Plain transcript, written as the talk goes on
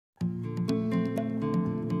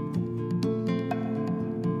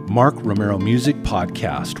Mark Romero Music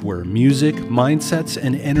Podcast, where music, mindsets,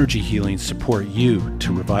 and energy healing support you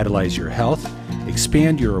to revitalize your health,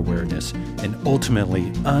 expand your awareness, and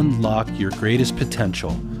ultimately unlock your greatest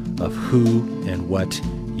potential of who and what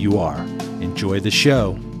you are. Enjoy the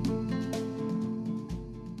show.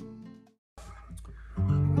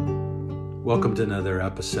 Welcome to another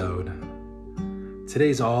episode.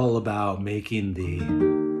 Today's all about making the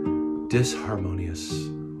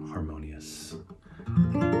disharmonious harmonious.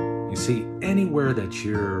 You see, anywhere that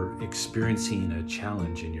you're experiencing a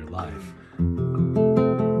challenge in your life,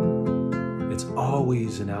 it's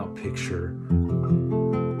always an out picture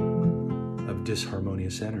of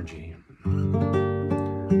disharmonious energy.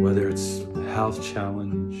 Whether it's health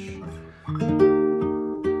challenge,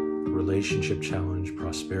 relationship challenge,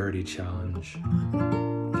 prosperity challenge, it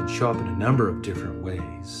can show up in a number of different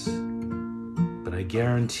ways. But I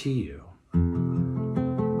guarantee you,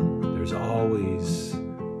 there's always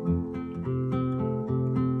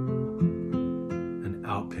an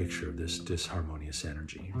out picture of this disharmonious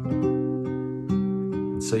energy.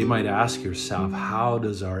 And so you might ask yourself, how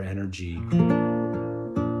does our energy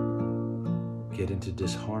get into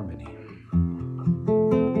disharmony?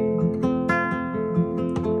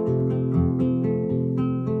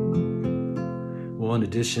 Well, in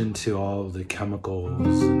addition to all the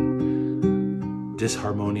chemicals and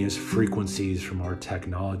disharmonious frequencies from our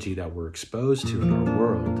technology that we're exposed to in our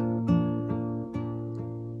world,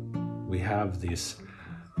 we have these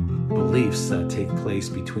beliefs that take place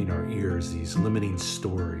between our ears, these limiting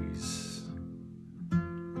stories,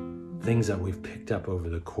 things that we've picked up over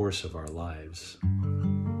the course of our lives.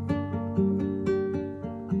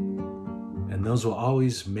 And those will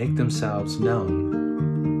always make themselves known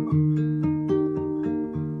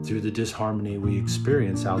through the disharmony we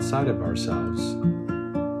experience outside of ourselves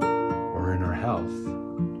or in our health.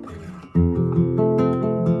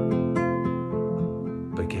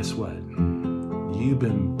 But guess what? You've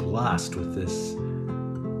been blessed with this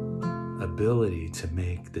ability to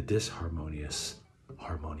make the disharmonious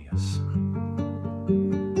harmonious.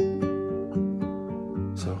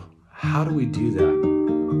 So how do we do that?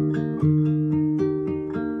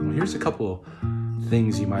 Well, here's a couple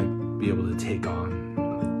things you might be able to take on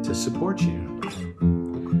to support you,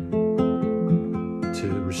 to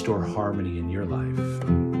restore harmony in your life.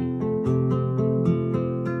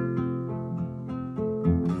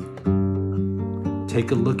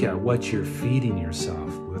 Take a look at what you're feeding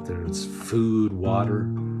yourself, whether it's food, water,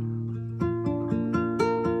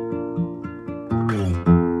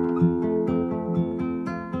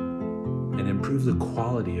 and improve the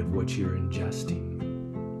quality of what you're ingesting.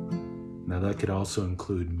 Now that could also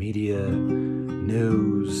include media,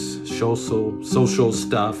 news, social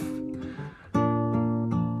stuff.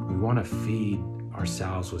 We want to feed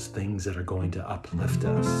ourselves with things that are going to uplift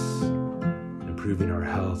us, improving our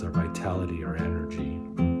health, our vitality, our energy.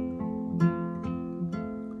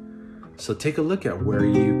 So take a look at where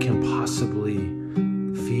you can possibly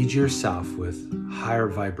feed yourself with higher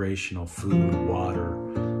vibrational food, water,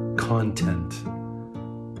 content.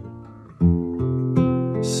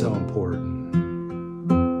 So important.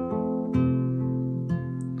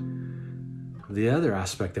 The other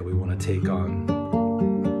aspect that we want to take on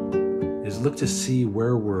is look to see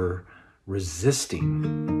where we're resisting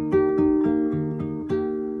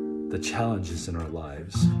the challenges in our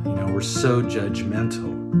lives. You know, we're so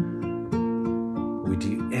judgmental. We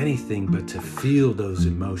do anything but to feel those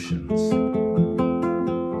emotions.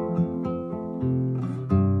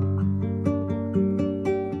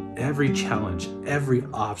 Every challenge, every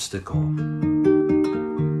obstacle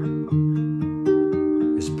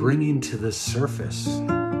is bringing to the surface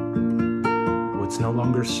what's no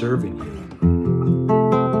longer serving you.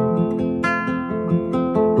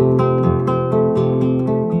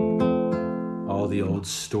 All the old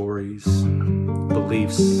stories,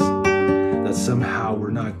 beliefs that somehow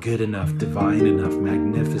we're not good enough, divine enough,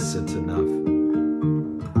 magnificent enough.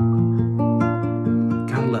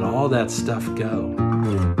 Gotta let all that stuff go.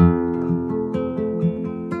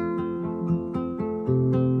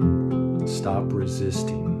 Stop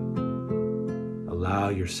resisting. Allow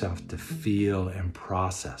yourself to feel and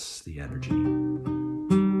process the energy.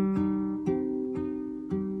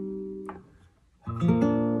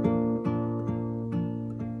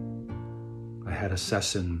 I had a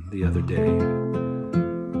session the other day,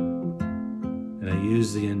 and I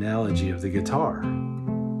used the analogy of the guitar.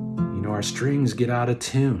 You know, our strings get out of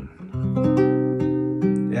tune.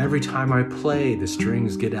 Every time I play, the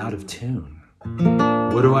strings get out of tune.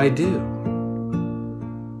 What do?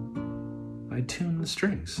 I tune the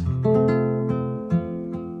strings.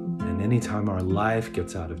 And anytime our life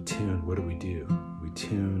gets out of tune, what do? We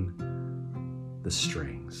tune the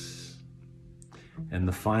strings. And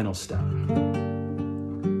the final step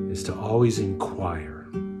is to always inquire,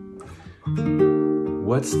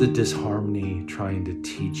 what's the disharmony trying to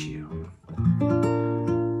teach you?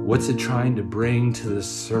 What's it trying to bring to the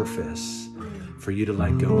surface for you to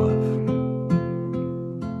let go of?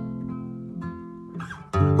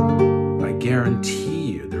 I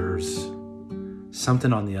guarantee you there's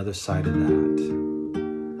something on the other side of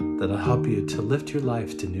that that'll help you to lift your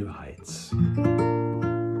life to new heights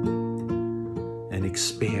and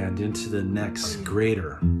expand into the next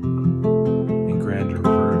greater and grander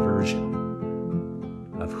version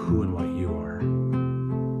of who and what you are.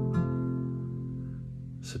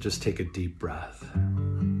 So just take a deep breath.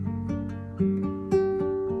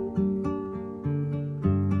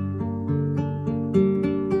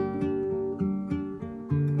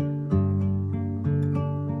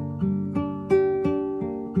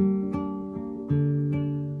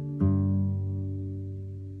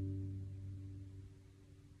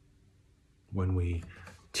 When we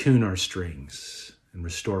tune our strings and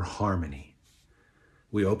restore harmony,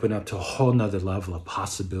 we open up to a whole nother level of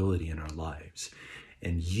possibility in our lives.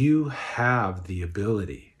 And you have the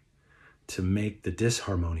ability to make the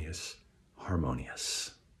disharmonious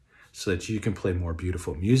harmonious so that you can play more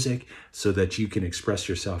beautiful music, so that you can express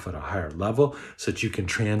yourself at a higher level, so that you can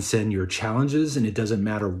transcend your challenges. And it doesn't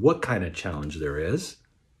matter what kind of challenge there is.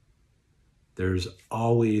 There's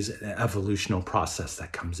always an evolutional process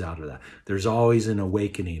that comes out of that. There's always an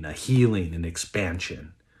awakening, a healing, an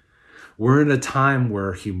expansion. We're in a time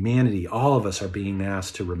where humanity, all of us, are being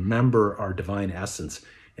asked to remember our divine essence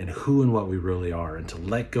and who and what we really are, and to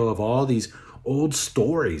let go of all these old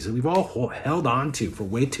stories that we've all held on to for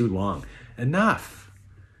way too long. Enough.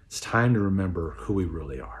 It's time to remember who we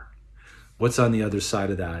really are. What's on the other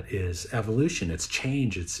side of that is evolution. It's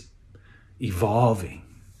change. It's evolving.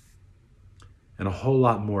 And a whole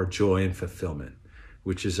lot more joy and fulfillment,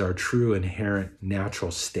 which is our true inherent natural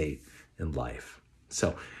state in life.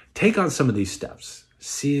 So take on some of these steps,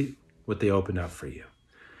 see what they open up for you,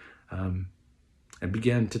 and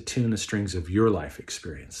begin to tune the strings of your life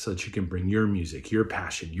experience so that you can bring your music, your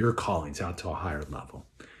passion, your callings out to a higher level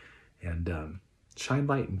and shine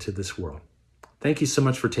light into this world. Thank you so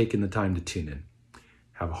much for taking the time to tune in.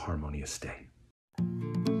 Have a harmonious day.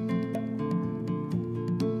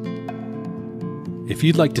 If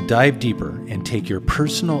you'd like to dive deeper and take your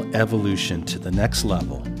personal evolution to the next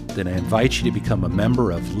level, then I invite you to become a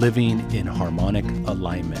member of Living in Harmonic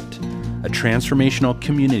Alignment, a transformational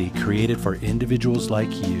community created for individuals like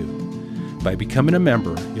you. By becoming a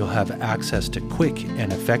member, you'll have access to quick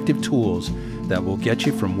and effective tools that will get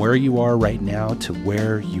you from where you are right now to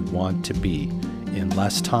where you want to be in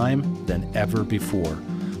less time than ever before.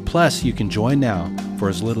 Plus, you can join now for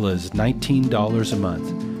as little as $19 a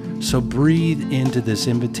month. So breathe into this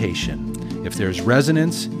invitation. If there's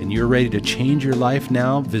resonance and you're ready to change your life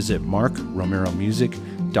now, visit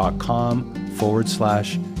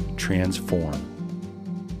markromeromusic.com/transform.